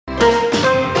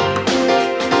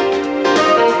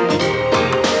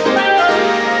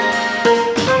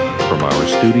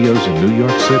studios in New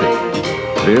York City,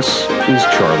 this is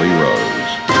Charlie Rose.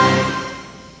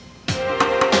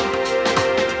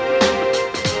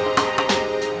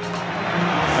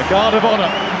 A guard of honor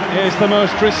is the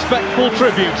most respectful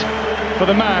tribute for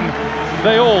the man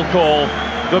they all call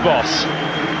the boss.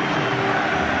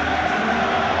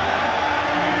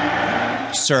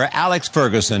 Sir Alex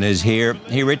Ferguson is here.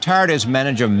 He retired as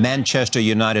manager of Manchester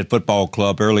United Football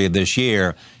Club earlier this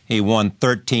year. He won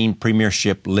 13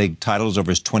 Premiership League titles over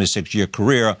his 26-year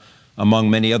career, among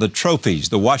many other trophies.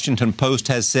 The Washington Post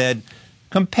has said,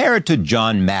 compare it to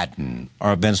John Madden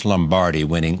or Vince Lombardi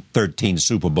winning 13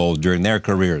 Super Bowls during their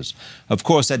careers. Of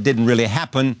course, that didn't really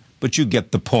happen, but you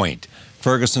get the point.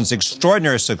 Ferguson's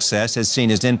extraordinary success has seen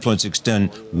his influence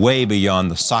extend way beyond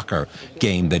the soccer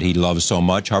game that he loves so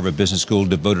much. Harvard Business School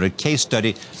devoted a case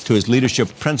study to his leadership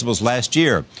principles last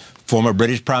year. Former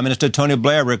British Prime Minister Tony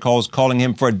Blair recalls calling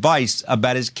him for advice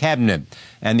about his cabinet.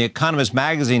 And The Economist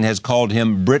magazine has called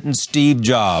him Britain's Steve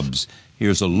Jobs.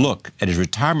 Here's a look at his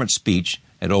retirement speech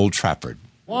at Old Trafford.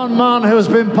 One man who has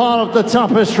been part of the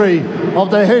tapestry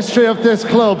of the history of this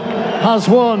club has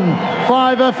won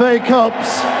 5 FA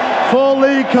Cups, 4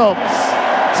 League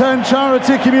Cups, 10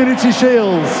 Charity Community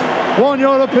Shields, 1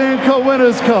 European Cup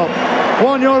Winners' Cup,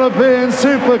 1 European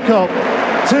Super Cup,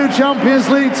 2 Champions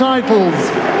League titles,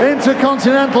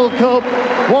 Intercontinental Cup,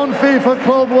 1 FIFA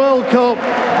Club World Cup,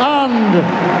 and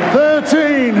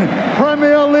 13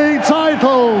 Premier League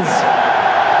titles.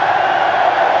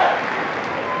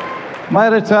 My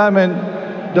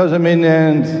retirement doesn't mean the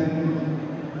end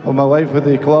of my life with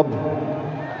the club.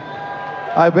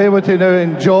 I'll be able to now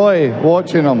enjoy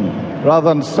watching them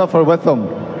rather than suffer with them.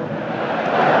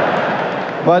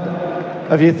 But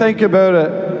if you think about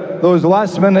it, those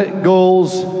last-minute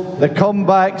goals, the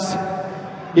comebacks,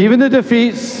 even the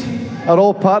defeats are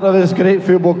all part of this great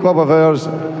football club of ours.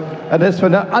 And it's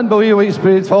been an unbelievable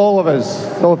experience for all of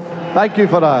us. So thank you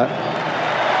for that.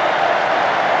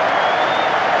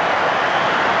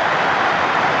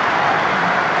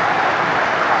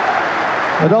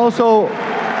 I'd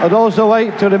also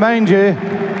like to remind you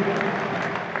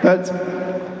that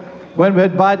when we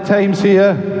had bad times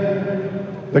here,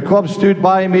 the club stood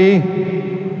by me,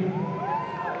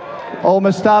 all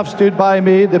my staff stood by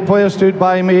me, the players stood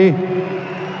by me.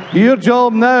 Your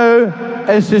job now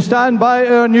is to stand by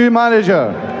our new manager.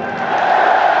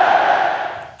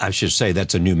 I should say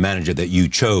that's a new manager that you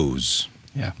chose.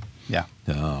 Yeah.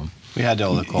 We had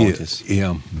all the qualities.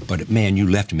 Yeah, but man, you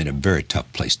left him in a very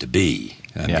tough place to be.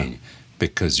 I mean,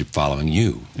 because you're following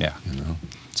you. Yeah. You know,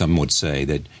 some would say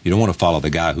that you don't want to follow the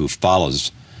guy who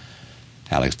follows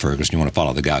Alex Ferguson. You want to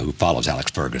follow the guy who follows Alex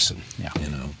Ferguson. Yeah. You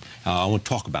know, I want to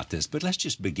talk about this, but let's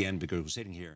just begin because we're sitting here.